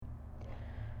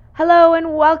Hello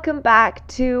and welcome back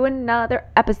to another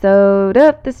episode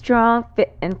of the Strong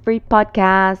Fit and Free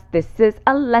podcast. This is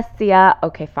Alessia.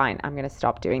 Okay, fine. I'm going to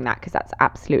stop doing that because that's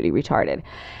absolutely retarded.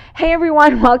 Hey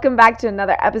everyone, welcome back to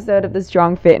another episode of the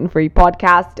Strong Fit and Free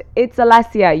podcast. It's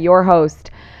Alessia, your host,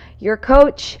 your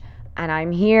coach, and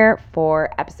I'm here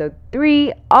for episode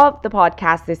 3 of the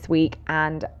podcast this week,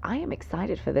 and I am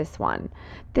excited for this one.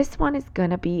 This one is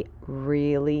gonna be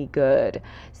really good.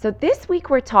 So this week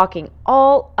we're talking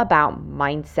all about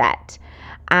mindset,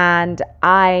 and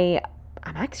I'm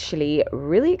actually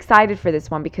really excited for this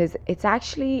one because it's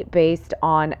actually based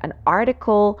on an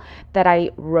article that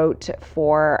I wrote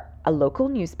for a local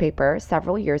newspaper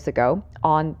several years ago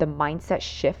on the mindset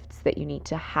shifts that you need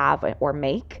to have or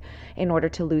make in order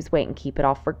to lose weight and keep it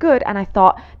off for good. And I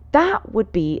thought that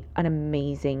would be an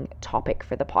amazing topic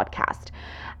for the podcast.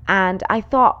 And I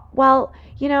thought, well,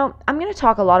 I'm going to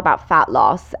talk a lot about fat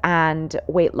loss and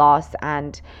weight loss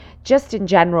and just in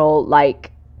general,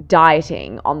 like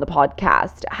dieting on the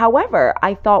podcast. However,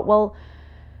 I thought, well,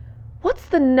 what's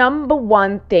the number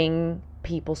one thing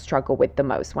people struggle with the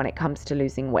most when it comes to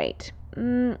losing weight?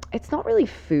 It's not really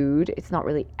food. It's not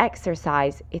really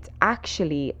exercise. It's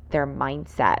actually their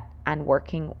mindset and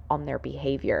working on their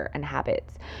behavior and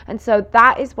habits. And so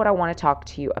that is what I want to talk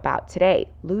to you about today,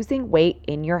 losing weight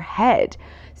in your head.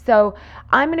 So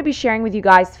I'm going to be sharing with you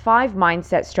guys 5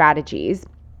 mindset strategies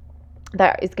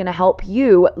that is going to help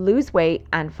you lose weight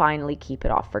and finally keep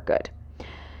it off for good.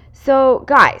 So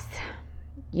guys,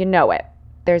 you know it.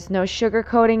 There's no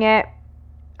sugarcoating it.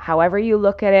 However you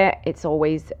look at it, it's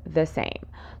always the same.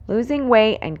 Losing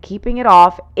weight and keeping it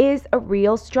off is a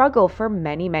real struggle for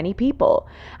many, many people.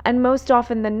 And most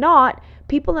often than not,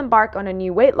 people embark on a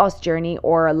new weight loss journey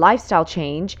or a lifestyle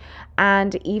change,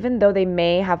 and even though they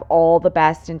may have all the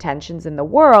best intentions in the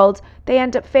world, they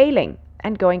end up failing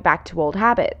and going back to old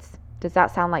habits. Does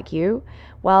that sound like you?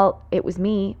 Well, it was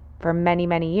me for many,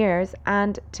 many years,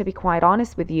 and to be quite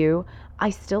honest with you,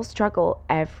 I still struggle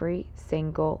every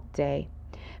single day,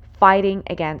 fighting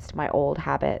against my old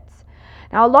habits.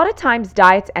 Now, a lot of times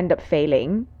diets end up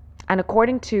failing, and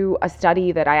according to a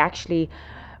study that I actually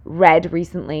read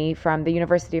recently from the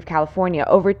University of California,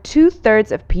 over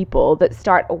 2/3 of people that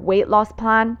start a weight loss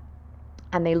plan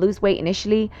and they lose weight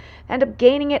initially end up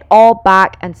gaining it all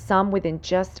back, and some within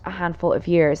just a handful of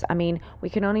years. I mean, we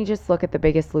can only just look at The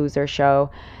Biggest Loser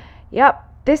show. Yep,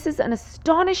 this is an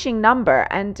astonishing number,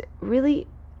 and really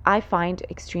I find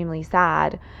extremely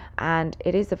sad, and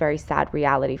it is a very sad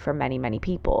reality for many, many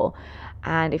people.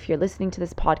 And if you're listening to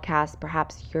this podcast,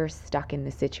 perhaps you're stuck in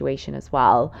this situation as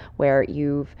well, where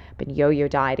you've been yo-yo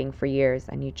dieting for years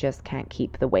and you just can't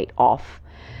keep the weight off.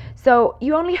 So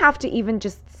you only have to even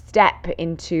just step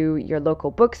into your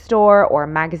local bookstore or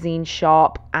magazine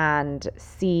shop and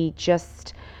see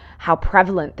just how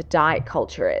prevalent the diet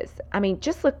culture is. I mean,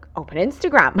 just open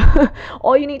Instagram.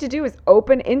 All you need to do is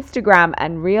open Instagram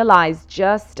and realize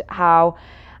just how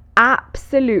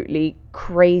absolutely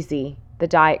crazy the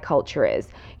diet culture is.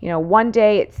 One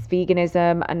day it's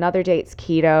veganism, another day it's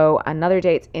keto, another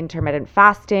day it's intermittent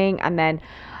fasting, and then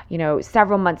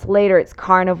several months later it's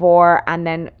carnivore, and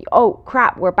then, oh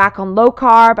crap, we're back on low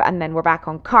carb, and then we're back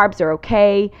on carbs are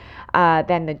okay.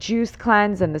 Then the juice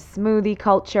cleanse and the smoothie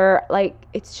culture,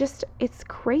 it's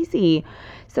crazy.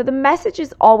 So the message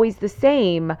is always the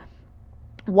same.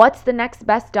 What's the next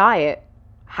best diet?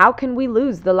 How can we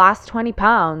lose the last 20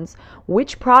 pounds?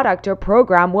 Which product or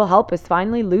program will help us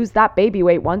finally lose that baby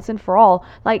weight once and for all?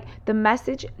 The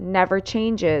message never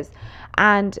changes.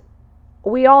 And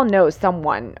we all know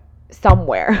someone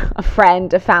somewhere, a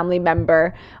friend, a family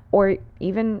member, or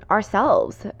even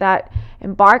ourselves, that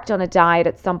embarked on a diet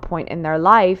at some point in their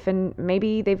life, and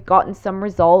maybe they've gotten some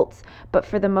results, but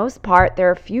for the most part, there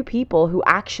are few people who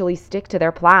actually stick to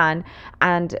their plan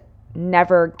and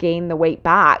never gain the weight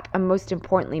back, and most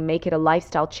importantly, make it a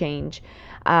lifestyle change,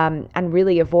 and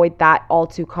really avoid that all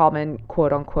too common,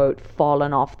 quote unquote,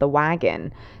 fallen off the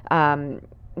wagon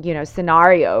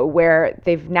scenario where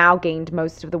they've now gained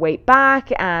most of the weight back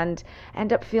and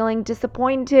end up feeling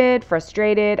disappointed,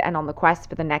 frustrated, and on the quest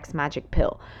for the next magic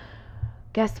pill.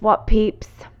 Guess what, peeps?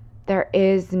 There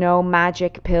is no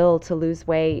magic pill to lose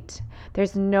weight.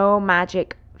 There's no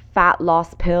magic fat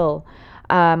loss pill.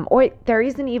 Or there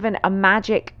isn't even a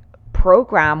magic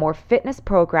program or fitness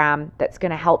program that's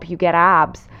going to help you get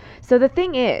abs. So the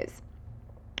thing is,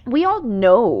 we all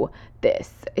know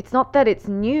this. It's not that it's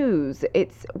news.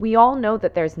 We all know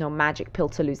that there's no magic pill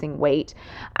to losing weight.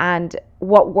 And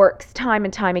what works time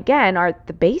and time again are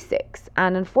the basics.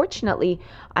 And unfortunately,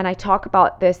 and I talk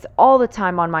about this all the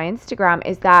time on my Instagram,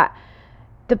 is that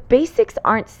the basics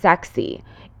aren't sexy.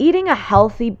 Eating a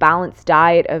healthy, balanced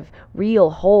diet of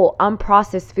real, whole,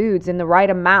 unprocessed foods in the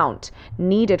right amount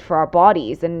needed for our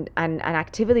bodies and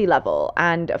activity level,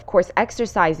 and of course,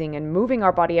 exercising and moving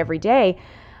our body every day,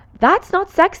 that's not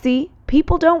sexy.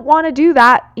 People don't want to do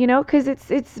that, because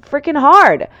it's freaking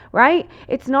hard, right?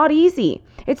 It's not easy.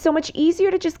 It's so much easier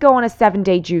to just go on a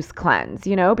 7-day juice cleanse,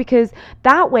 because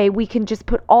that way we can just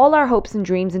put all our hopes and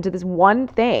dreams into this one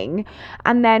thing.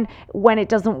 And then when it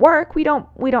doesn't work, we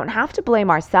don't have to blame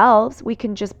ourselves. We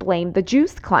can just blame the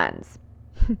juice cleanse.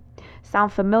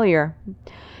 Sound familiar?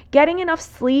 Getting enough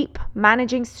sleep,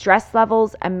 managing stress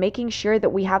levels, and making sure that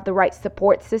we have the right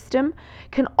support system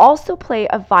can also play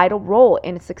a vital role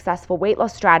in a successful weight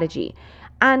loss strategy.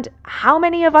 And how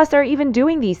many of us are even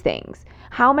doing these things?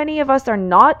 How many of us are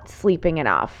not sleeping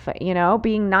enough,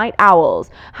 being night owls?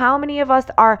 How many of us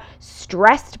are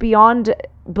stressed beyond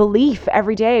belief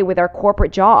every day with our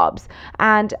corporate jobs?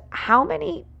 And how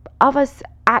many of us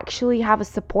actually have a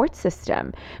support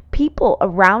system, people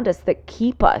around us that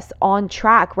keep us on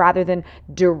track rather than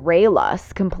derail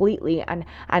us completely and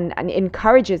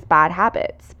encourages bad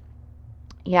habits?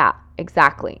 Yeah,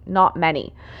 exactly. Not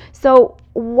many. So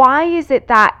why is it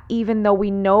that even though we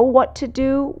know what to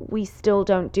do, we still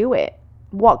don't do it?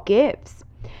 What gives?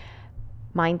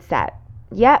 Mindset.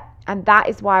 Yep. And that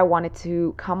is why I wanted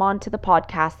to come on to the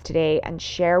podcast today and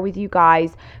share with you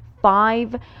guys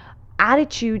 5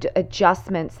 attitude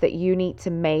adjustments that you need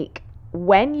to make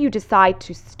when you decide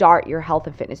to start your health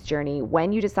and fitness journey,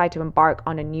 when you decide to embark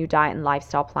on a new diet and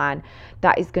lifestyle plan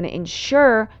that is going to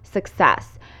ensure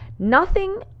success.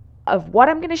 Nothing of what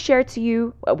I'm going to share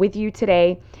with you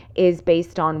today is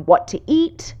based on what to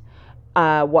eat,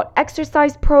 what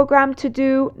exercise program to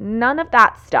do, none of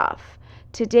that stuff.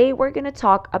 Today we're going to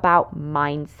talk about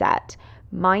mindset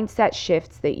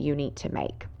shifts that you need to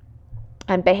make.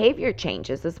 And behavior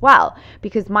changes as well,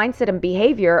 because mindset and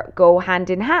behavior go hand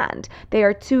in hand. They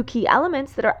are 2 key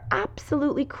elements that are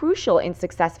absolutely crucial in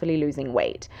successfully losing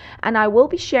weight. And I will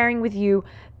be sharing with you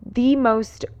the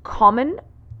most common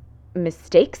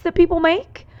mistakes that people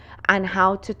make and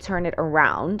how to turn it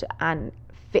around and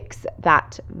fix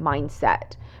that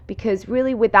mindset. Because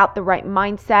really, without the right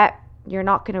mindset, you're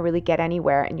not going to really get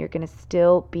anywhere, and you're going to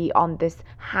still be on this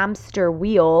hamster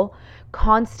wheel,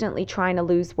 constantly trying to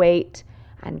lose weight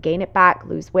and gain it back,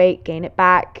 lose weight, gain it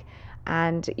back,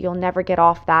 and you'll never get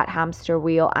off that hamster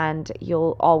wheel, and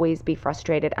you'll always be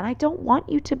frustrated. And I don't want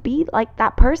you to be like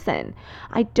that person.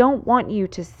 I don't want you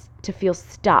to feel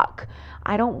stuck.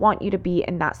 I don't want you to be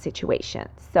in that situation.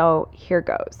 So here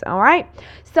goes. All right.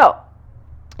 So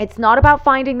it's not about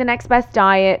finding the next best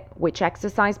diet, which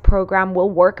exercise program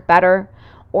will work better,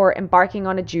 or embarking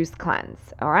on a juice cleanse.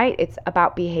 All right. It's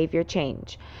about behavior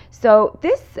change. So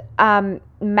this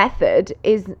method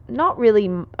is not really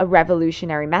a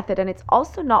revolutionary method, and it's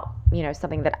also not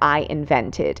something that I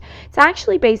invented. It's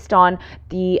actually based on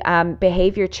the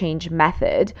behavior change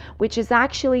method, which is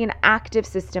actually an active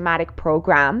systematic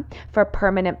program for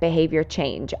permanent behavior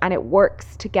change, and it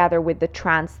works together with the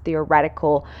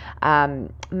trans-theoretical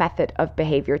method of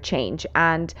behavior change.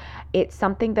 And it's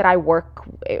something that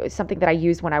I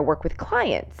use when I work with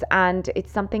clients, and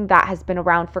it's something that has been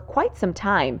around for quite some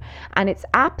time, and it's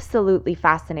absolutely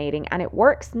fascinating. And it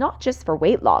works not just for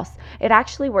weight loss, it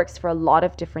actually works for a lot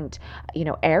of different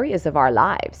areas of our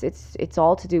lives. It's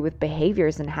all to do with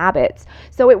behaviors and habits.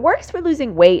 So it works for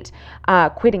losing weight,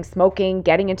 quitting smoking,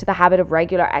 getting into the habit of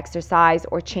regular exercise,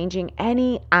 or changing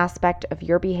any aspect of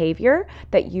your behavior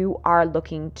that you are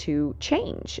looking to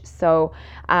change. So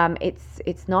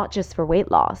it's not just for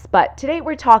weight loss. But today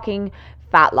we're talking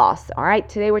fat loss. All right.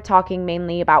 Today we're talking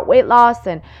mainly about weight loss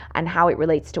and how it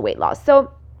relates to weight loss.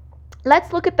 So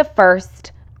let's look at the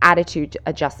first attitude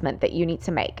adjustment that you need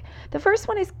to make. The first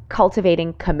one is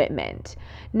cultivating commitment.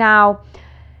 Now,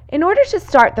 in order to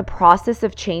start the process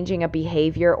of changing a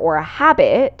behavior or a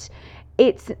habit,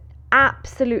 it's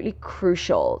absolutely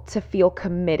crucial to feel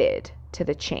committed to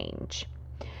the change.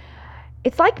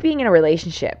 It's like being in a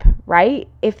relationship, right?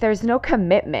 If there's no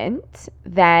commitment,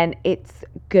 then it's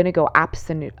going to go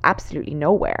absolutely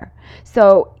nowhere.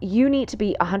 So you need to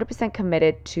be 100%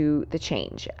 committed to the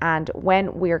change. And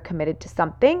when we're committed to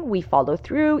something, we follow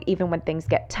through even when things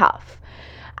get tough.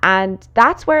 And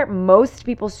that's where most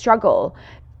people struggle.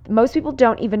 Most people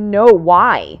don't even know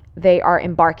why they are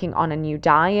embarking on a new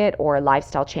diet or a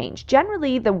lifestyle change.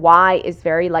 Generally, the why is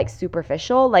very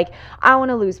superficial, like I want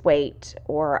to lose weight,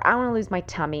 or I want to lose my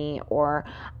tummy, or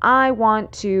I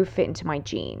want to fit into my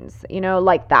jeans,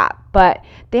 like that. But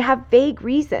they have vague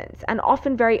reasons and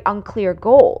often very unclear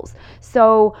goals.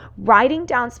 So writing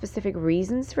down specific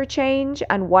reasons for change,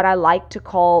 and what I like to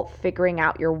call figuring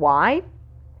out your why,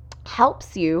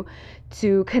 helps you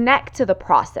to connect to the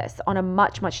process on a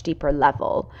much, much deeper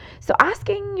level. So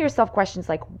asking yourself questions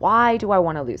like, why do I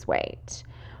want to lose weight?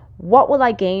 What will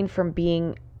I gain from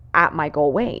being at my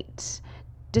goal weight?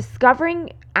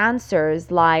 Discovering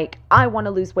answers like, I want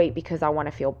to lose weight because I want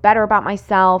to feel better about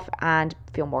myself and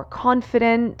feel more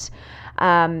confident,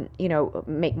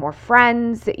 make more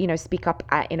friends, speak up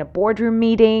in a boardroom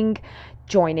meeting,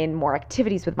 join in more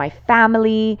activities with my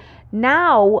family,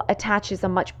 now attaches a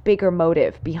much bigger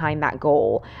motive behind that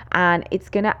goal. And it's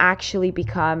going to actually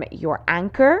become your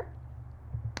anchor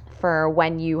for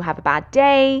when you have a bad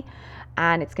day.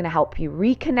 And it's going to help you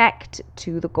reconnect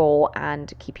to the goal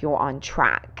and keep you on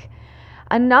track.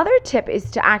 Another tip is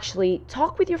to actually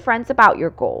talk with your friends about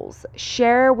your goals.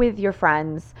 Share with your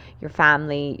friends, your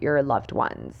family, your loved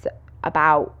ones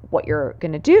about what you're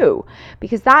going to do,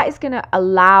 because that is going to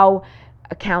allow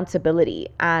accountability,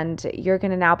 and you're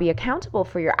going to now be accountable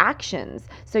for your actions.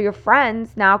 So your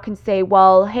friends now can say,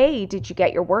 well, hey, did you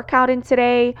get your workout in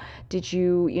today? Did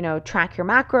you, track your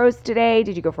macros today?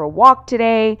 Did you go for a walk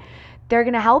today? They're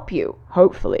going to help you,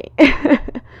 hopefully.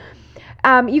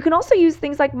 You can also use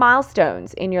things like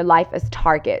milestones in your life as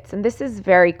targets. And this is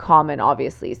very common,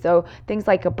 obviously. So things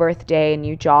like a birthday, a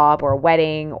new job, or a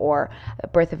wedding, or a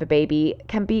birth of a baby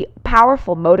can be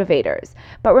powerful motivators.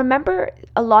 But remember,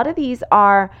 a lot of these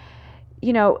are,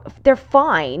 they're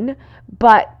fine,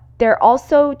 but they're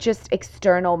also just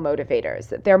external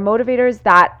motivators. They're motivators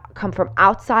that come from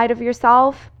outside of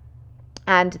yourself,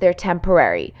 and they're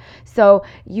temporary. So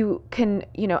you can,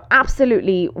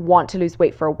 absolutely want to lose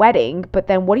weight for a wedding, but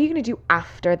then what are you going to do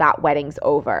after that wedding's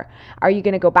over? Are you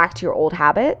going to go back to your old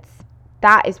habits?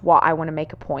 That is what I want to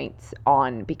make a point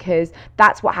on, because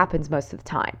that's what happens most of the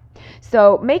time.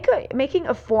 So making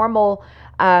a formal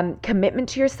commitment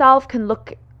to yourself can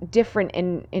look different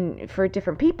in for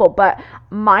different people, but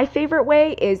my favorite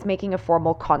way is making a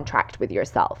formal contract with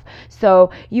yourself.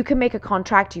 So you can make a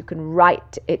contract, you can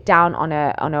write it down on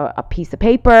a piece of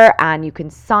paper, and you can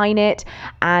sign it,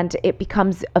 and it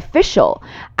becomes official,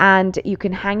 and you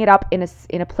can hang it up in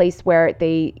a place where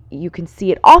you can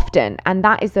see it often, and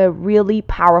that is a really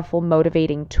powerful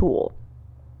motivating tool.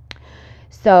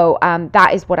 So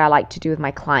that is what I like to do with my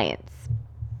clients.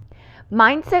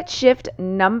 Mindset shift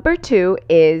number 2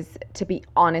 is to be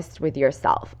honest with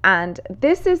yourself. And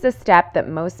this is a step that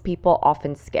most people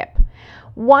often skip.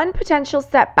 One potential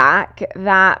setback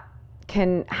that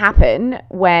can happen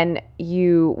when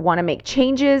you want to make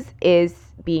changes is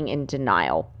being in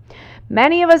denial.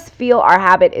 Many of us feel our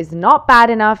habit is not bad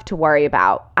enough to worry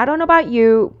about. I don't know about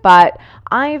you, but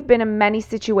I've been in many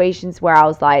situations where I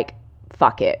was like,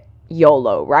 fuck it.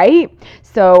 YOLO, right?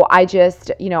 So I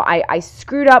just, I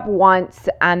screwed up once,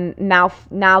 and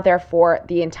now therefore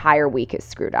the entire week is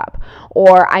screwed up.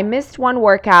 Or I missed one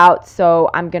workout, so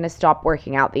I'm going to stop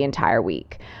working out the entire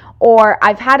week. Or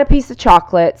I've had a piece of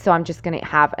chocolate, so I'm just going to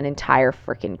have an entire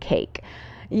freaking cake.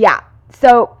 Yeah.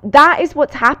 So that is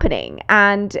what's happening.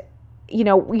 And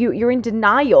you're in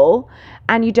denial,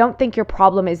 and you don't think your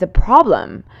problem is a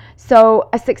problem. So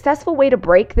a successful way to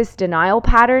break this denial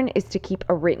pattern is to keep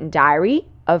a written diary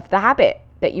of the habit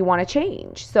that you want to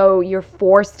change. So you're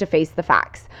forced to face the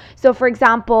facts. So for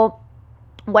example,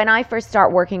 when I first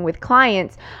start working with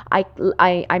clients,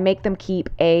 I make them keep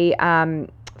a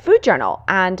food journal,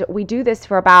 and we do this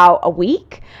for about a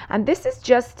week, and this is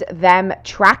just them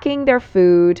tracking their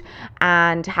food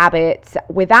and habits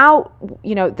without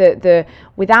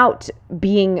without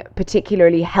being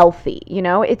particularly healthy.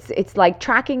 It's like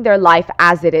tracking their life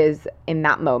as it is in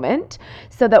that moment,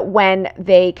 so that when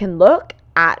they can look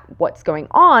at what's going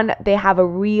on, they have a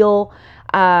real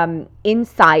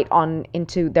insight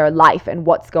into their life and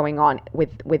what's going on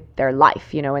with their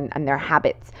life, and their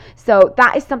habits. So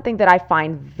that is something that I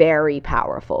find very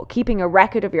powerful. Keeping a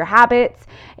record of your habits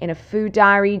in a food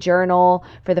diary journal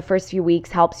for the first few weeks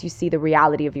helps you see the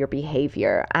reality of your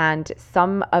behavior. And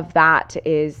some of that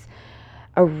is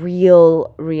a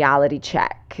real reality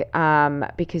check,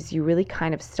 because you really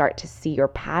kind of start to see your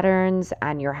patterns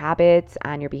and your habits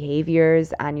and your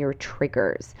behaviors and your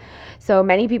triggers. So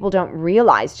many people don't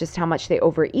realize just how much they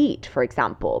overeat, for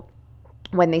example.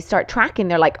 When they start tracking,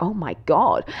 they're like, oh my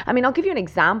God. I mean, I'll give you an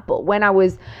example. When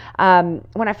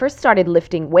I first started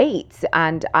lifting weights,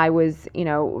 and I was,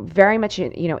 very much,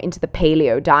 into the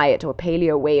paleo diet or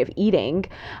paleo way of eating,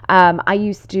 I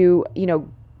used to,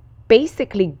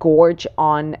 basically gorge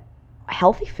on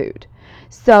healthy food.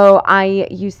 So I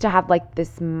used to have like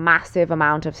this massive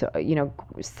amount of,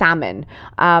 salmon.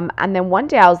 And then one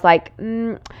day I was like,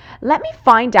 let me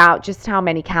find out just how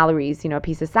many calories, a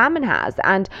piece of salmon has.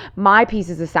 And my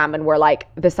pieces of salmon were like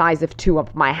the size of two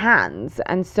of my hands.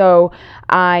 And so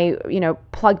I,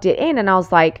 plugged it in and I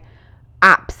was like,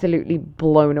 absolutely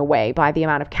blown away by the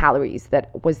amount of calories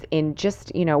that was in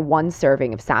just, one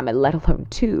serving of salmon, let alone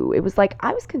two. It was like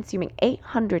I was consuming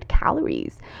 800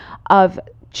 calories of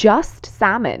just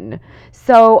salmon.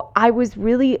 So I was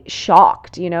really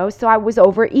shocked, so I was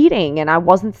overeating and I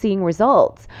wasn't seeing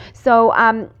results. So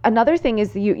another thing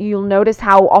is you'll notice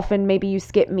how often maybe you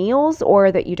skip meals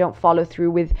or that you don't follow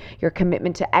through with your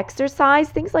commitment to exercise,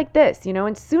 things like this,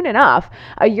 and soon enough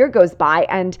a year goes by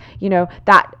and,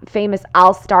 that famous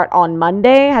I'll start on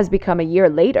Monday has become a year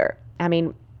later. I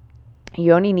mean,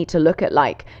 you only need to look at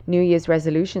like New Year's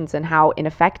resolutions and how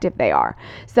ineffective they are.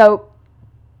 So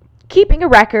keeping a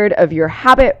record of your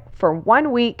habit for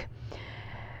 1 week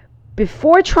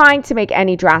before trying to make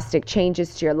any drastic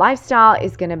changes to your lifestyle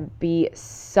is going to be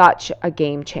such a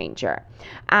game changer.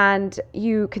 And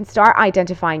you can start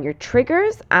identifying your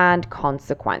triggers and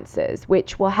consequences,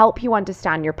 which will help you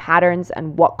understand your patterns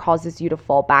and what causes you to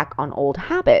fall back on old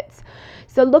habits.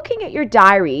 So looking at your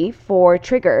diary for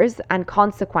triggers and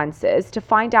consequences to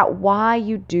find out why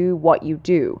you do what you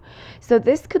do. So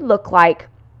this could look like,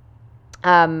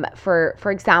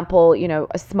 for example,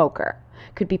 a smoker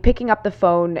could be picking up the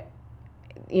phone,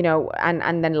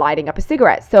 and then lighting up a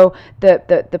cigarette. So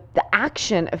the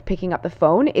action of picking up the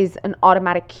phone is an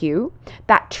automatic cue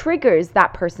that triggers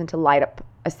that person to light up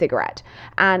a cigarette.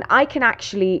 And I can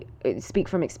actually speak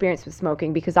from experience with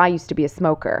smoking because I used to be a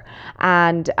smoker.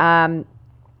 And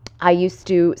I used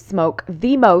to smoke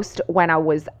the most when I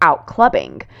was out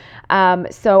clubbing.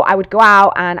 So I would go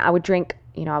out and I would drink.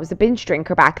 I was a binge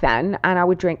drinker back then, and I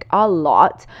would drink a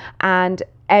lot. And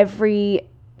every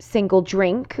single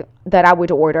drink that I would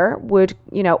order would,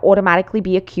 automatically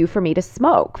be a cue for me to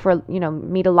smoke, for,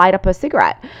 me to light up a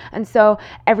cigarette. And so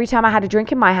every time I had a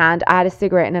drink in my hand, I had a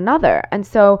cigarette in another. And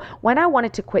so when I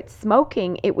wanted to quit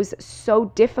smoking, it was so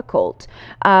difficult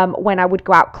when I would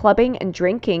go out clubbing and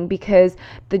drinking, because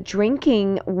the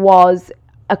drinking was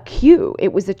a cue.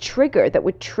 It was a trigger that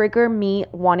would trigger me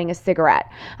wanting a cigarette.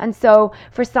 And so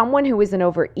for someone who is an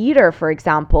overeater, for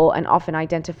example, and often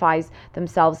identifies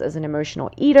themselves as an emotional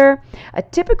eater, a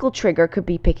typical trigger could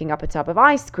be picking up a tub of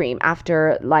ice cream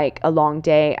after like a long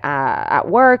day at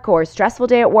work or a stressful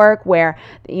day at work where,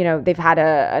 they've had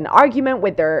an argument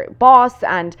with their boss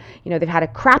and, they've had a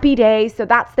crappy day. So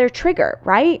that's their trigger,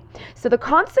 right? So the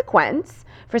consequence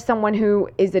for someone who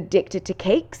is addicted to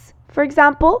cakes, for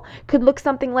example, could look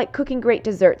something like cooking great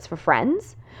desserts for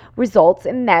friends, results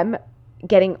in them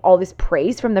getting all this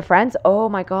praise from the friends. Oh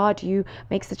my God, you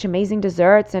make such amazing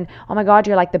desserts. And oh my God,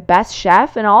 you're like the best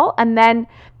chef and all. And then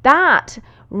that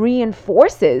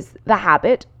reinforces the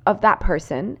habit of that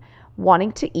person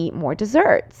wanting to eat more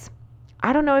desserts.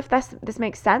 I don't know if this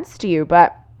makes sense to you,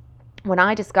 but when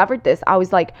I discovered this, I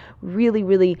was like really,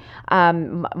 really,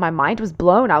 my mind was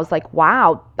blown. I was like,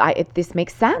 wow, this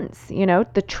makes sense.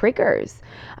 The triggers,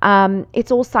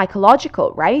 it's all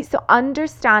psychological, right? So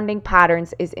understanding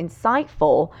patterns is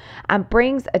insightful and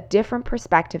brings a different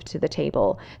perspective to the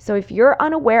table. So if you're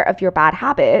unaware of your bad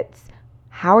habits,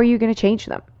 how are you going to change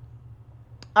them?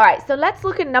 All right, so let's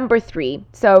look at number 3.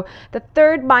 So the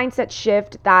third mindset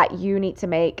shift that you need to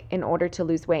make in order to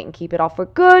lose weight and keep it off for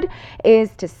good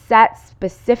is to set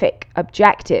specific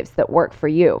objectives that work for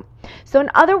you. So in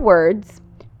other words,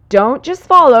 don't just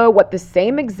follow what the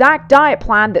same exact diet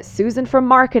plan that Susan from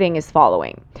marketing is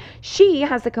following. She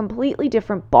has a completely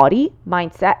different body,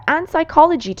 mindset, and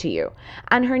psychology to you,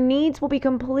 and her needs will be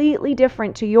completely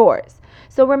different to yours.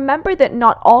 So remember that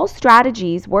not all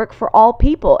strategies work for all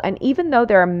people, and even though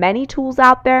there are many tools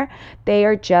out there, they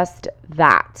are just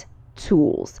that,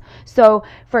 tools. So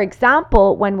for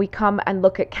example, when we come and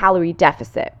look at calorie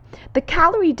deficit, the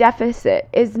calorie deficit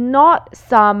is not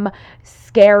some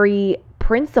scary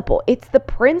principle. It's the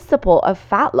principle of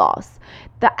fat loss.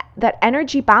 That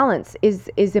energy balance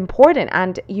is important,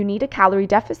 and you need a calorie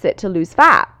deficit to lose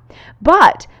fat.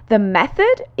 But the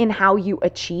method in how you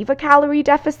achieve a calorie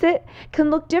deficit can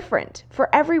look different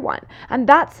for everyone. And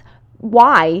that's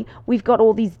why we've got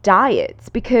all these diets,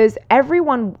 because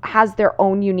everyone has their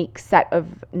own unique set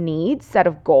of needs, set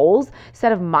of goals,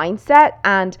 set of mindset,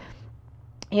 and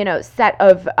set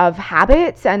of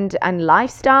habits and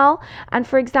lifestyle. And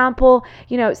for example,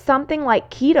 something like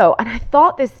keto, and I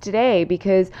thought this today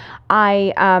because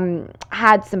I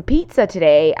had some pizza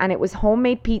today, and it was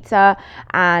homemade pizza,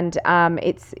 and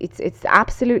it's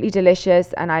absolutely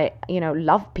delicious, and I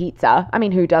love pizza. I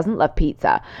mean, who doesn't love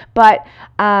pizza? But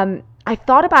I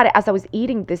thought about it as I was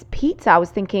eating this pizza. I was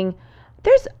thinking,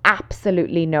 there's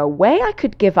absolutely no way I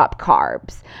could give up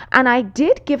carbs. And I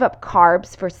did give up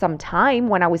carbs for some time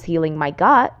when I was healing my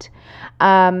gut.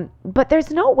 But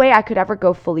there's no way I could ever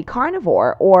go fully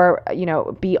carnivore or,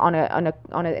 be on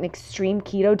an extreme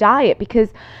keto diet,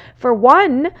 because for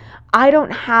one, I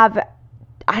don't have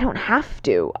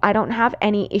to. I don't have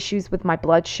any issues with my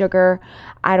blood sugar.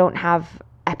 I don't have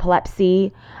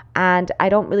epilepsy, and I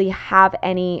don't really have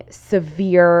any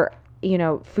severe,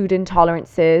 food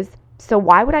intolerances. So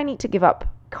why would I need to give up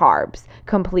carbs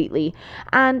completely?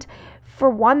 And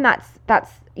for one, that's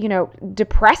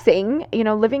depressing,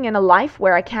 living in a life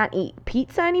where I can't eat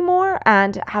pizza anymore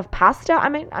and have pasta. I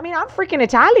mean, I'm freaking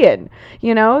Italian,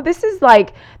 this is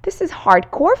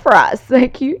hardcore for us.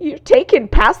 Like you're taking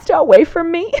pasta away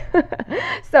from me.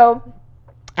 So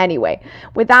anyway,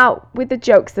 with the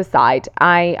jokes aside,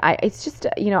 I it's just,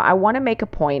 I want to make a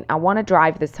point. I want to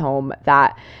drive this home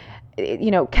that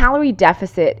calorie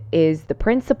deficit is the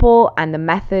principle, and the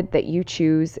method that you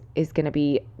choose is going to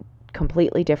be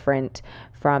completely different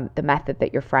from the method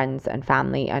that your friends and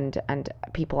family and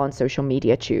people on social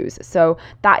media choose. So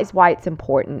that is why it's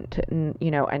important,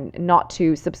 and not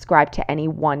to subscribe to any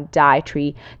one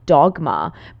dietary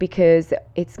dogma, because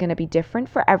it's going to be different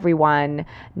for everyone.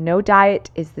 No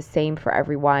diet is the same for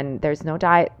everyone. There's no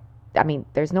diet. I mean,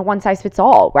 there's no one size fits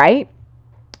all, right?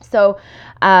 So,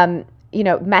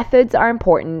 methods are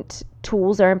important,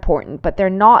 tools are important, but they're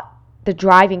not the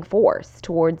driving force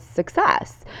towards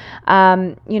success.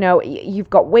 You've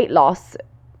got weight loss,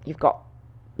 you've got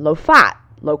low fat,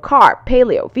 low carb,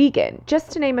 paleo, vegan,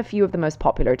 just to name a few of the most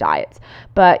popular diets.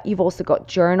 But you've also got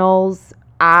journals,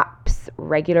 apps,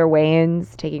 regular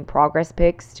weigh-ins, taking progress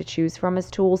pics to choose from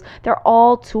as tools. They're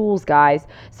all tools, guys.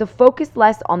 So focus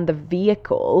less on the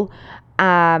vehicle,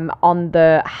 on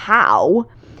the how,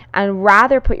 and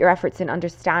rather put your efforts in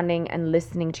understanding and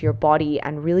listening to your body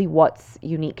and really what's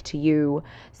unique to you.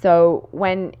 So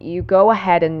when you go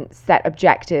ahead and set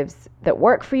objectives that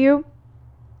work for you,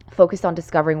 focus on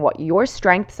discovering what your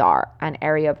strengths are and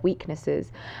area of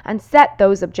weaknesses, and set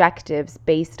those objectives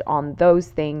based on those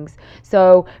things.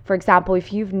 So, for example,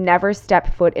 if you've never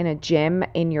stepped foot in a gym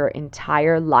in your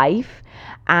entire life,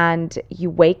 and you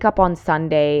wake up on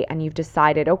Sunday and you've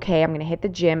decided, okay, I'm going to hit the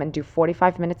gym and do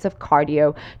 45 minutes of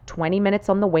cardio, 20 minutes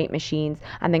on the weight machines,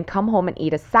 and then come home and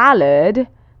eat a salad,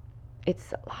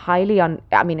 it's highly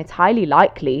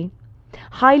likely,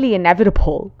 highly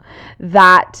inevitable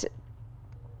that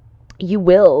you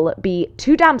will be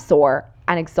too damn sore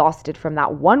and exhausted from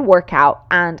that one workout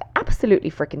and absolutely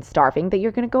freaking starving that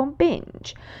you're going to go and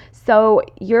binge. So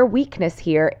your weakness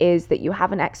here is that you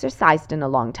haven't exercised in a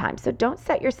long time. So don't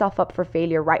set yourself up for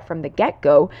failure right from the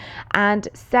get-go, and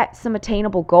set some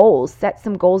attainable goals. Set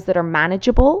some goals that are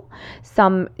manageable,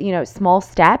 some, small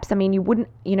steps. I mean, you wouldn't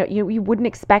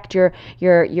expect your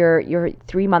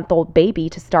 3-month-old baby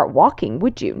to start walking,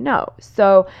 would you? No.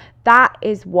 So that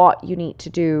is what you need to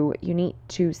do. You need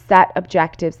to set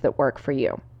objectives that work for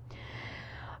you.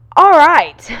 All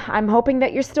right. I'm hoping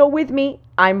that you're still with me.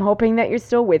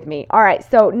 All right.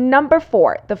 So number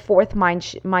 4, the fourth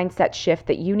mindset shift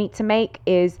that you need to make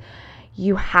is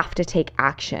you have to take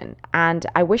action. And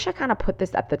I wish I kind of put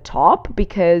this at the top,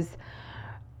 because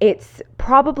it's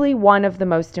probably one of the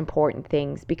most important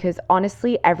things, because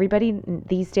honestly, everybody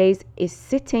these days is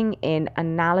sitting in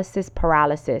analysis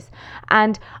paralysis,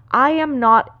 and I am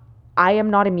not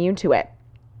immune to it.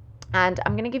 And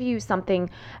I'm going to give you something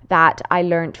that I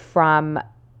learned from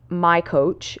my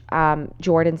coach,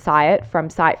 Jordan Syatt from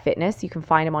Syatt Fitness. You can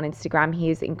find him on Instagram. He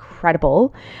is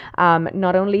incredible.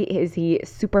 Not only is he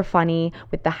super funny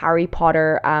with the Harry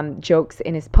Potter jokes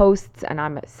in his posts, and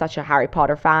I'm such a Harry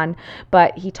Potter fan,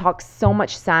 but he talks so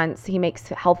much sense. He makes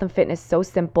health and fitness so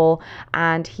simple,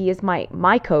 and he is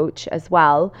my coach as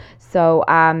well. So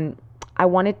I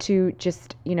wanted to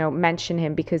just mention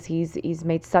him because he's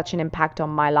made such an impact on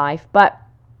my life. But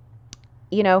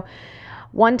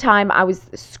one time I was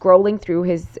scrolling through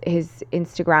his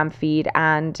Instagram feed,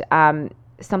 and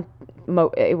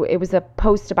it was a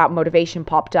post about motivation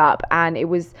popped up, and it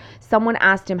was someone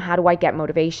asked him, how do I get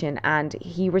motivation? And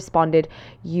he responded,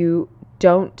 you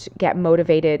don't get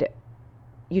motivated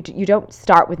you don't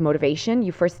start with motivation.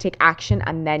 You first take action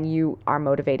and then you are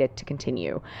motivated to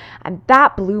continue. And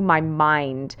that blew my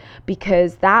mind,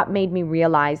 because that made me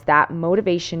realize that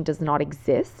motivation does not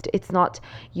exist. It's not,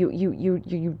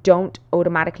 you don't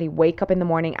automatically wake up in the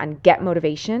morning and get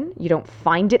motivation. You don't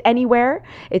find it anywhere.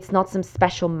 It's not some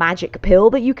special magic pill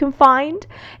that you can find.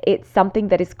 It's something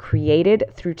that is created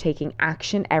through taking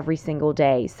action every single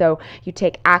day. So you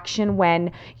take action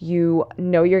when you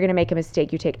know you're going to make a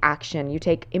mistake. You take action. You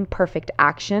take imperfect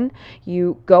action.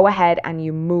 You go ahead and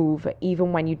you move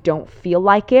even when you don't feel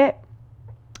like it.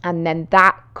 And then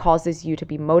that causes you to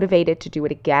be motivated to do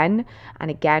it again and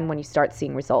again when you start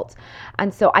seeing results.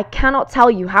 And so I cannot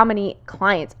tell you how many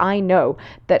clients I know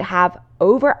that have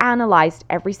overanalyzed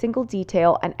every single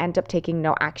detail and end up taking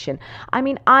no action. I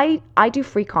mean, I do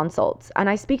free consults and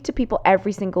I speak to people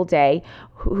every single day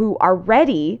who are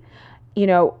ready,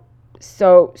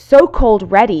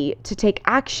 so-called ready to take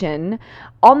action.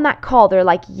 On that call, they're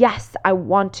like, yes, I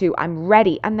want to, I'm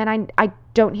ready. And then I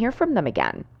don't hear from them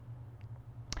again.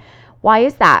 Why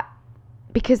is that?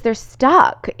 Because they're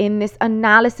stuck in this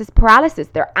analysis paralysis.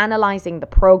 They're analyzing the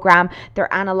program,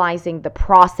 they're analyzing the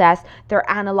process, they're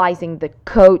analyzing the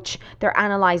coach, they're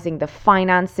analyzing the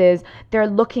finances, they're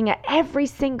looking at every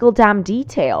single damn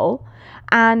detail,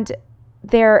 and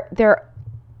they're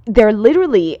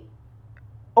literally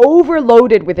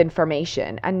overloaded with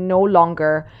information and no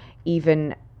longer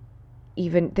even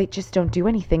they just don't do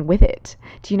anything with it.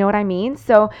 Do you know what I mean?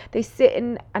 So they sit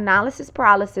in analysis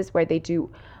paralysis, where they do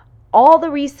all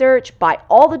the research, buy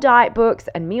all the diet books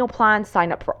and meal plans,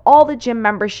 sign up for all the gym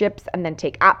memberships, and then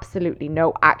take absolutely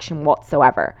no action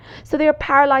whatsoever. So they are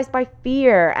paralyzed by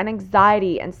fear and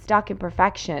anxiety and stuck in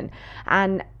perfection.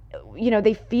 And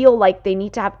they feel like they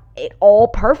need to have it all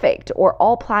perfect or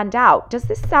all planned out. Does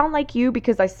this sound like you?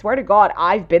 Because I swear to God,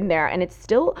 I've been there, and it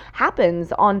still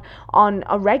happens on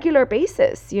a regular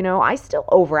basis. I still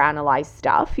overanalyze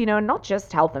stuff, not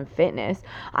just health and fitness.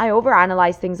 I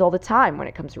overanalyze things all the time when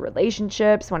it comes to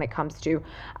relationships, when it comes to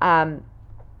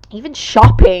even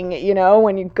shopping,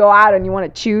 when you go out and you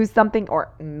want to choose something,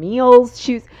 or meals,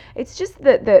 it's just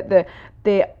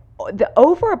the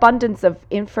overabundance of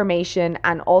information,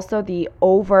 and also the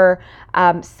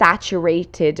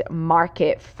saturated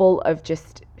market full of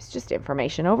it's just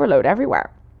information overload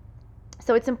everywhere.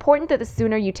 So it's important that the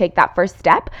sooner you take that first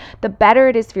step, the better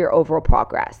it is for your overall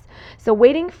progress. So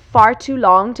waiting far too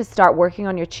long to start working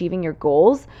on achieving your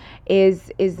goals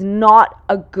is not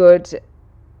a good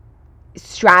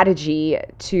strategy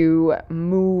to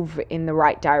move in the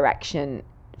right direction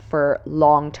for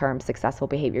long-term successful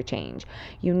behavior change.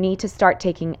 You need to start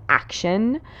taking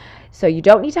action. So you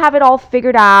don't need to have it all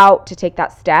figured out to take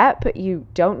that step. You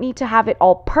don't need to have it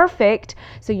all perfect.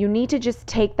 So you need to just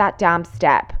take that damn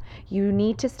step. You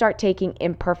need to start taking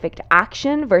imperfect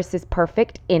action versus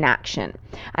perfect inaction.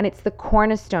 And it's the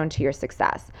cornerstone to your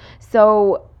success.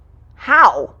 So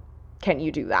how can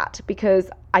you do that? Because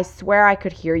I swear I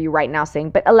could hear you right now saying,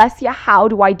 but Alessia, how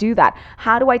do I do that?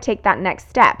 How do I take that next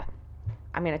step?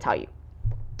 I'm going to tell you.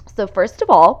 So first of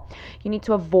all, you need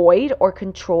to avoid or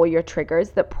control your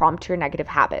triggers that prompt your negative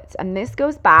habits. And this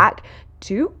goes back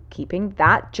to keeping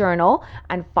that journal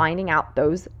and finding out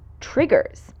those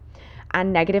triggers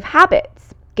and negative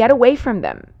habits. Get away from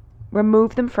them.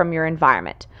 Remove them from your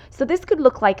environment. So this could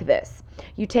look like this.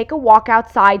 You take a walk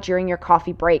outside during your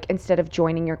coffee break instead of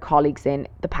joining your colleagues in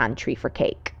the pantry for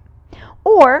cake.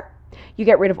 Or you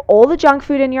get rid of all the junk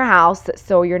food in your house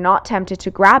so you're not tempted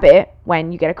to grab it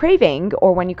when you get a craving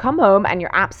or when you come home and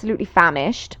you're absolutely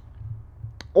famished.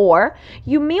 Or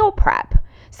you meal prep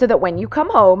so that when you come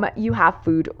home, you have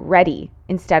food ready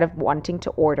instead of wanting to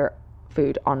order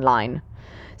food online.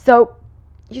 So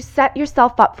you set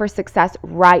yourself up for success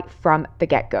right from the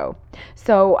get-go.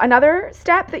 So another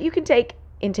step that you can take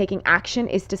in taking action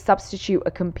is to substitute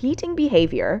a competing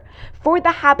behavior for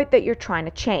the habit that you're trying to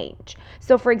change.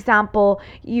 So for example,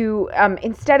 you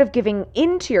instead of giving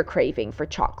into your craving for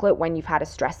chocolate when you've had a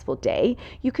stressful day,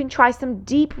 you can try some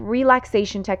deep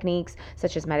relaxation techniques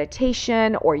such as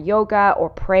meditation or yoga or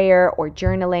prayer or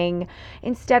journaling.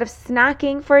 Instead of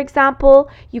snacking, for example,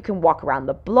 you can walk around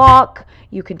the block,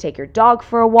 you can take your dog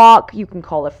for a walk, you can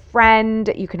call a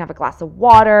friend, you can have a glass of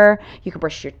water, you can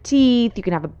brush your teeth, you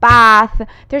can have a bath.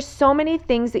 There's so many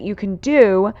things that you can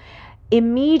do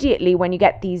immediately when you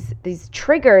get these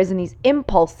triggers and these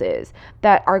impulses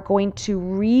that are going to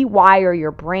rewire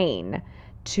your brain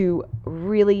to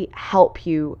really help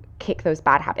you kick those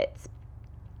bad habits.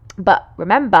 But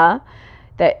remember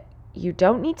that you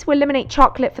don't need to eliminate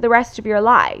chocolate for the rest of your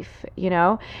life.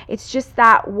 It's just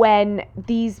that when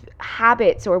these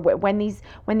habits or when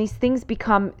these things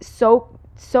become so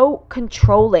so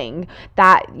controlling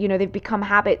that, they've become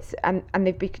habits, and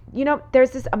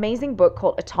there's this amazing book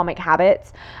called Atomic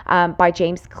Habits by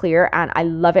James Clear, and I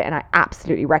love it and I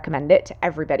absolutely recommend it to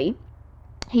everybody.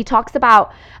 He talks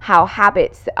about how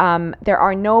habits, there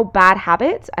are no bad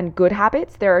habits and good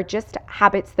habits. There are just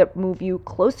habits that move you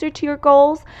closer to your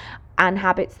goals and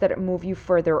habits that move you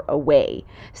further away.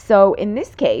 So in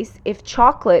this case, if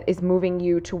chocolate is moving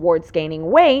you towards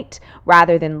gaining weight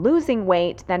rather than losing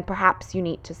weight, then perhaps you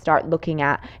need to start looking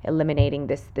at eliminating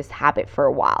this habit for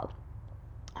a while.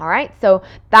 All right, so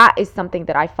that is something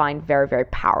that I find very, very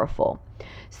powerful.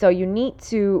 So you need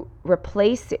to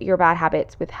replace your bad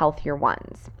habits with healthier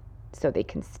ones so they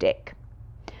can stick.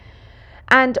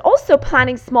 And also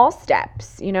planning small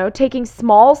steps, taking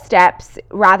small steps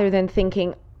rather than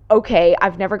thinking, okay,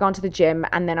 I've never gone to the gym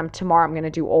and then tomorrow I'm going to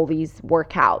do all these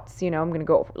workouts. I'm going to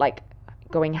go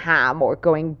going ham or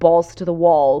going balls to the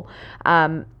wall.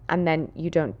 And then you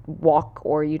don't walk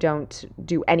or you don't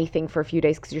do anything for a few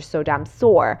days because you're so damn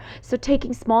sore. So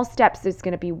taking small steps is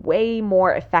going to be way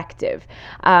more effective.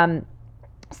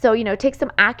 So, take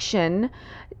some action.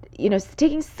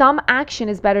 Taking some action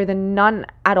is better than none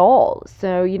at all.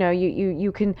 So,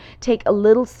 you can take a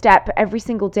little step every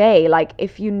single day. Like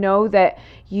if you know that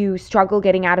you struggle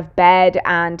getting out of bed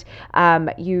and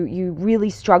you really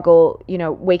struggle,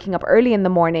 waking up early in the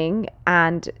morning,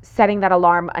 and setting that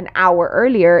alarm an hour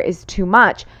earlier is too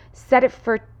much, set it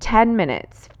for 10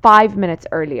 minutes, 5 minutes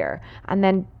earlier, and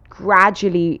then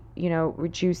gradually,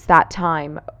 reduce that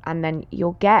time, and then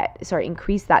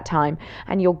increase that time,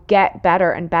 and you'll get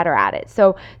better and better at it.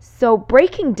 So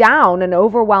breaking down an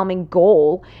overwhelming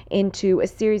goal into a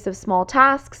series of small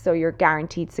tasks so you're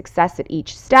guaranteed success at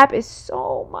each step is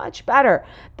so much better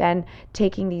than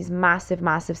taking these massive,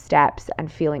 massive steps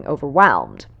and feeling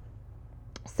overwhelmed.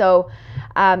 So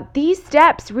these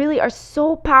steps really are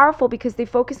so powerful because they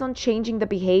focus on changing the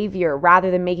behavior rather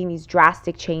than making these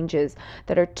drastic changes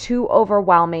that are too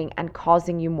overwhelming and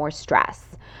causing you more stress.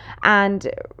 And,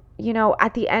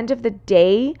 at the end of the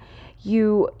day,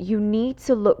 you need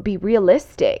to be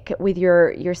realistic with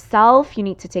yourself. You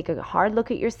need to take a hard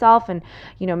look at yourself and,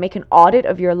 make an audit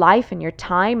of your life and your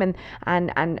time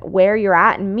and where you're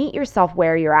at, and meet yourself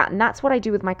where you're at. And that's what I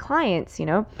do with my clients.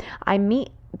 I meet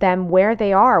them where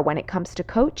they are when it comes to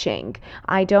coaching.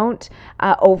 I don't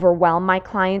overwhelm my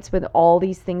clients with all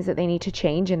these things that they need to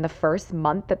change in the first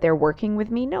month that they're working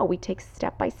with me. No, we take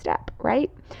step by step,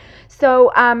 right?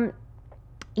 So,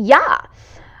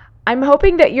 I'm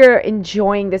hoping that you're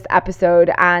enjoying this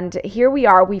episode, and here we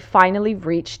are. We finally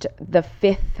reached the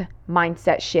 5th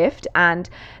mindset shift, and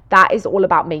that is all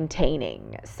about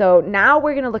maintaining. So now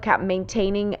we're going to look at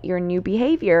maintaining your new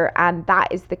behavior, and that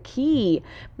is the key.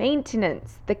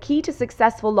 Maintenance, the key to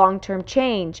successful long-term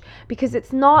change, because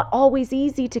it's not always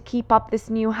easy to keep up this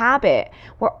new habit.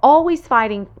 We're always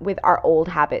fighting with our old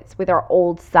habits, with our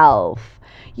old self.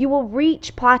 You will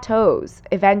reach plateaus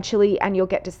eventually, and you'll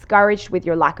get discouraged with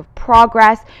your lack of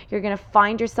progress. You're going to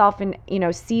find yourself in,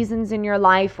 seasons in your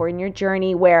life or in your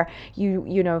journey where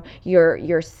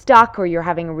you're stuck, or you're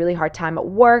having a really hard time at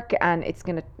work, and it's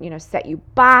going to, set you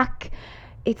back.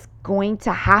 It's going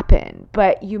to happen,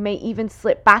 but you may even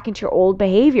slip back into your old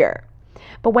behavior.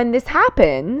 But when this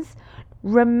happens,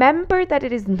 remember that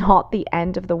it is not the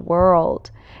end of the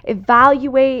world.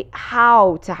 Evaluate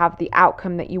how to have the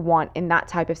outcome that you want in that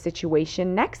type of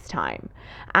situation next time.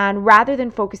 And rather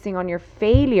than focusing on your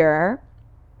failure,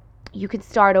 you can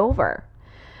start over.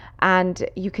 And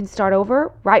you can start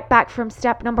over right back from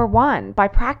step number 1 by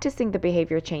practicing the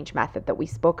behavior change method that we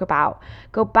spoke about.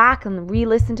 Go back and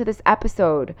re-listen to this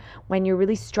episode. When you're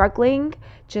really struggling,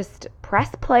 just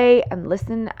press play and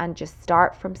listen, and just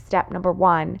start from step number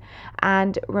 1.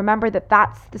 And remember that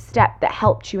that's the step that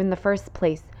helped you in the first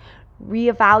place.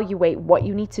 Reevaluate what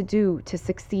you need to do to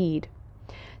succeed.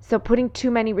 So putting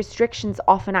too many restrictions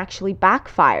often actually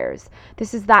backfires.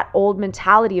 This is that old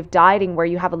mentality of dieting where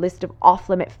you have a list of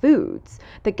off-limit foods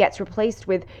that gets replaced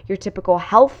with your typical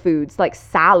health foods like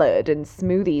salad and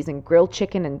smoothies and grilled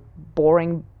chicken and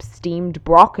boring steamed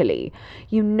broccoli.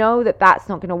 You know that that's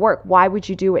not going to work. Why would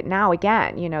you do it now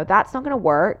again? That's not going to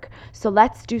work. So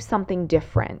let's do something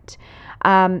different.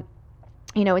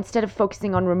 Instead of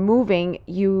focusing on removing,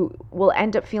 you will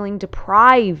end up feeling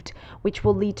deprived, which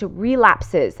will lead to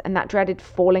relapses and that dreaded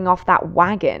falling off that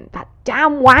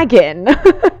damn wagon.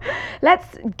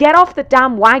 Let's get off the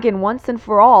damn wagon once and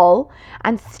for all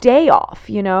and stay off,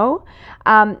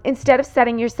 instead of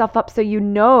setting yourself up so you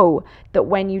know that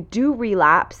when you do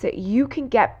relapse, you can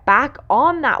get back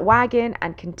on that wagon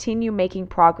and continue making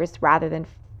progress rather than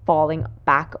falling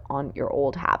back on your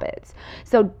old habits.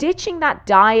 So ditching that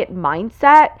diet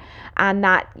mindset and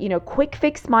that, quick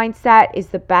fix mindset is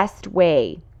the best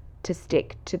way to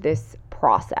stick to this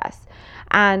process.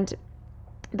 And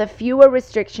the fewer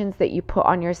restrictions that you put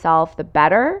on yourself, the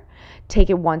better. Take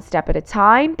it one step at a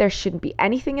time. There shouldn't be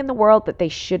anything in the world that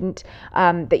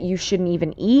that you shouldn't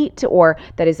even eat or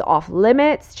that is off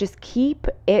limits. Just keep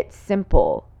it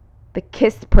simple. The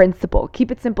KISS principle.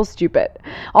 Keep it simple, stupid.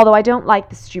 Although I don't like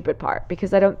the stupid part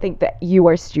because I don't think that you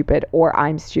are stupid or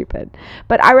I'm stupid.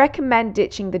 But I recommend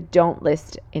ditching the don't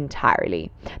list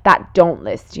entirely. That don't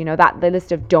list, the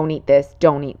list of don't eat this,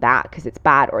 don't eat that because it's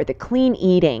bad. Or the clean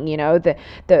eating,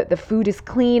 the food is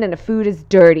clean and the food is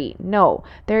dirty. No,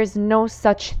 there's no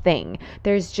such thing.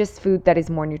 There's just food that is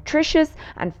more nutritious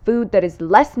and food that is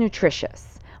less nutritious.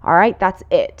 All right, that's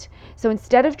it. So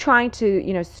instead of trying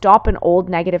to, stop an old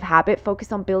negative habit,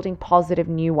 focus on building positive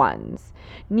new ones.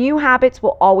 New habits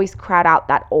will always crowd out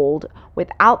that old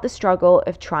without the struggle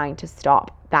of trying to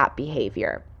stop that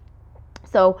behavior.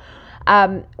 So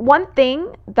one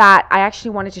thing that I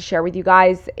actually wanted to share with you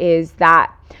guys is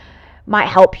that might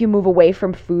help you move away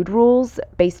from food rules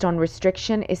based on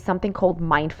restriction is something called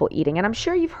mindful eating. And I'm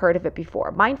sure you've heard of it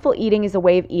before. Mindful eating is a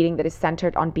way of eating that is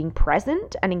centered on being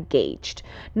present and engaged,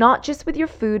 not just with your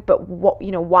food, but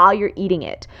while you're eating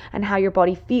it and how your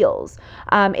body feels.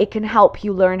 It can help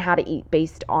you learn how to eat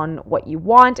based on what you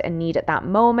want and need at that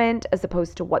moment, as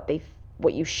opposed to what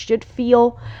you should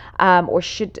feel or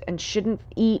should and shouldn't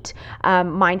eat.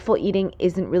 Mindful eating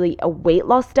isn't really a weight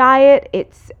loss diet.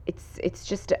 It's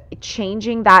just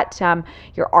changing that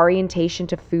your orientation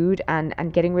to food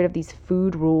and getting rid of these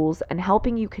food rules and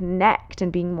helping you connect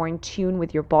and being more in tune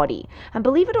with your body. And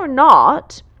believe it or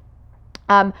not,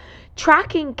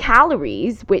 tracking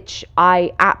calories, which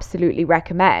I absolutely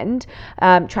recommend,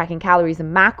 tracking calories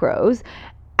and macros,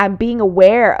 and being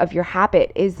aware of your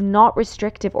habit is not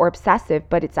restrictive or obsessive,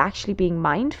 but it's actually being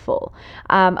mindful.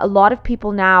 A lot of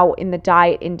people now in the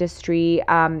diet industry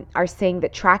are saying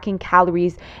that tracking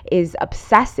calories is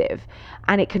obsessive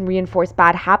and it can reinforce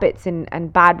bad habits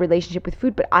and bad relationship with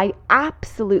food. But I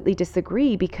absolutely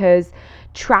disagree, because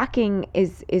tracking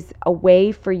is a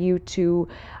way for you to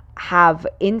have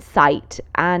insight,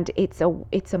 and it's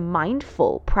a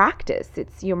mindful practice.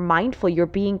 You're mindful, you're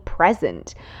being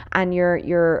present, and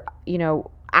you're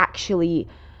actually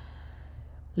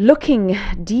looking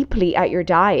deeply at your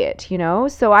diet,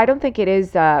 so I don't think it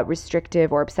is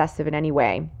restrictive or obsessive in any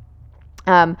way.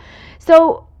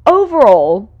 So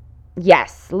overall,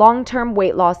 yes, long-term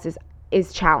weight loss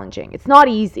is challenging. It's not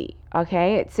easy.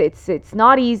 Okay, it's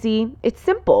not easy. It's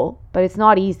simple, but it's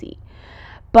not easy.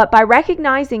 But by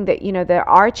recognizing that, there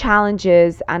are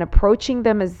challenges and approaching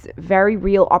them as very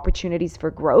real opportunities for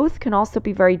growth can also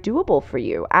be very doable for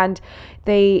you. And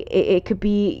it could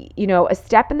be, a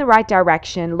step in the right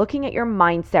direction, looking at your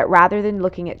mindset rather than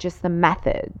looking at just the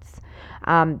methods.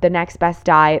 The next best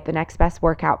diet, the next best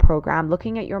workout program,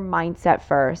 looking at your mindset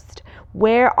first.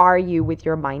 Where are you with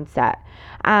your mindset?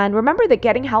 And remember that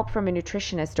getting help from a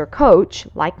nutritionist or coach,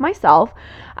 like myself,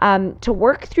 to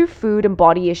work through food and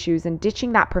body issues and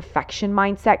ditching that perfection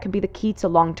mindset can be the key to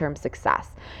long-term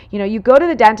success. You go to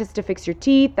the dentist to fix your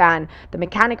teeth and the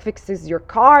mechanic fixes your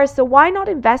car, so why not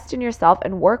invest in yourself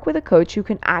and work with a coach who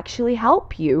can actually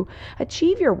help you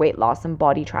achieve your weight loss and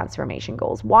body transformation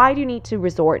goals? Why do you need to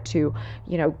resort to,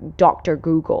 Dr.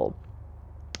 Google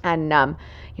and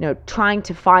trying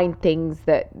to find things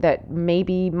that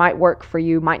maybe might work for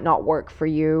you, might not work for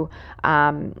you?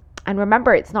 And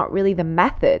remember, it's not really the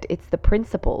method, it's the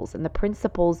principles. And the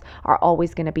principles are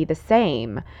always going to be the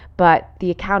same, but the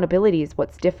accountability is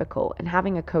what's difficult, and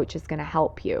having a coach is going to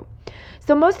help you.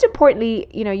 So most importantly,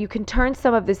 you can turn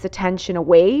some of this attention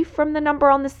away from the number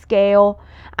on the scale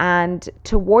and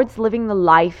towards living the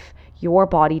life your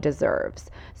body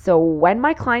deserves. So when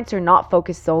my clients are not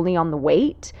focused solely on the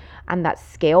weight and that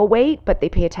scale weight, but they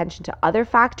pay attention to other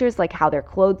factors like how their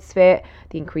clothes fit,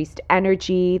 the increased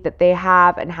energy that they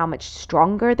have, and how much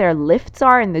stronger their lifts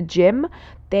are in the gym,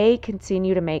 they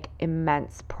continue to make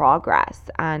immense progress,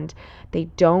 and they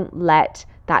don't let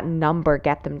that number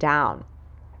get them down.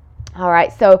 All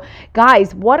right. So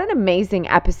guys, what an amazing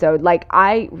episode.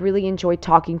 I really enjoyed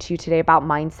talking to you today about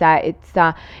mindset.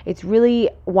 It's really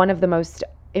one of the most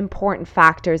important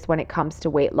factors when it comes to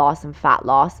weight loss and fat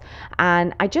loss.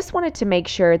 And I just wanted to make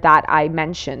sure that I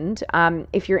mentioned,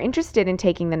 if you're interested in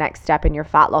taking the next step in your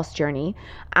fat loss journey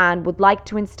and would like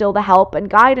to instill the help and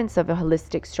guidance of a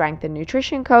holistic strength and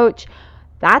nutrition coach,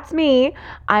 that's me.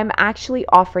 I'm actually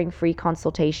offering free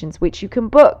consultations, which you can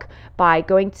book by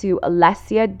going to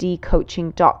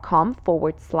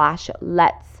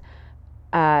alessiadcoaching.com/let's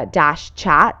dash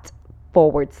chat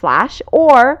 /,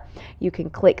 or you can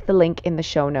click the link in the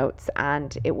show notes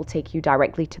and it will take you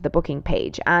directly to the booking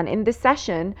page. And in this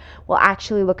session, we'll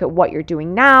actually look at what you're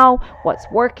doing now, what's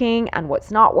working and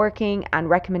what's not working, and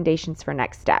recommendations for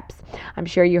next steps. I'm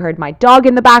sure you heard my dog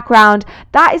in the background.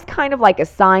 That is kind of like a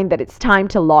sign that it's time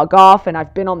to log off, and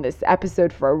I've been on this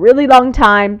episode for a really long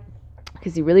time,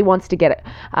 because he really wants to get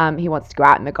it. He wants to go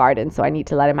out in the garden, so I need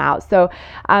to let him out. So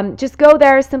just go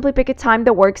there, simply pick a time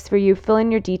that works for you, fill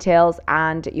in your details,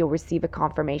 and you'll receive a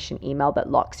confirmation email that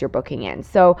locks your booking in.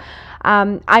 So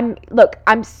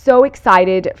I'm so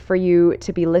excited for you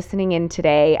to be listening in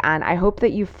today, and I hope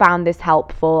that you found this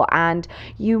helpful. And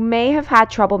you may have had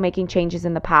trouble making changes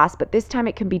in the past, but this time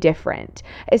it can be different,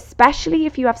 especially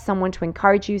if you have someone to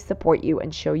encourage you, support you,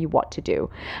 and show you what to do.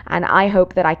 And I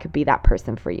hope that I could be that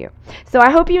person for you. So I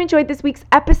hope you enjoyed this week's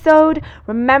episode.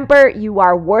 Remember, you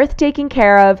are worth taking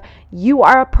care of. You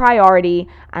are a priority,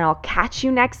 and I'll catch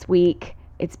you next week.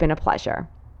 It's been a pleasure.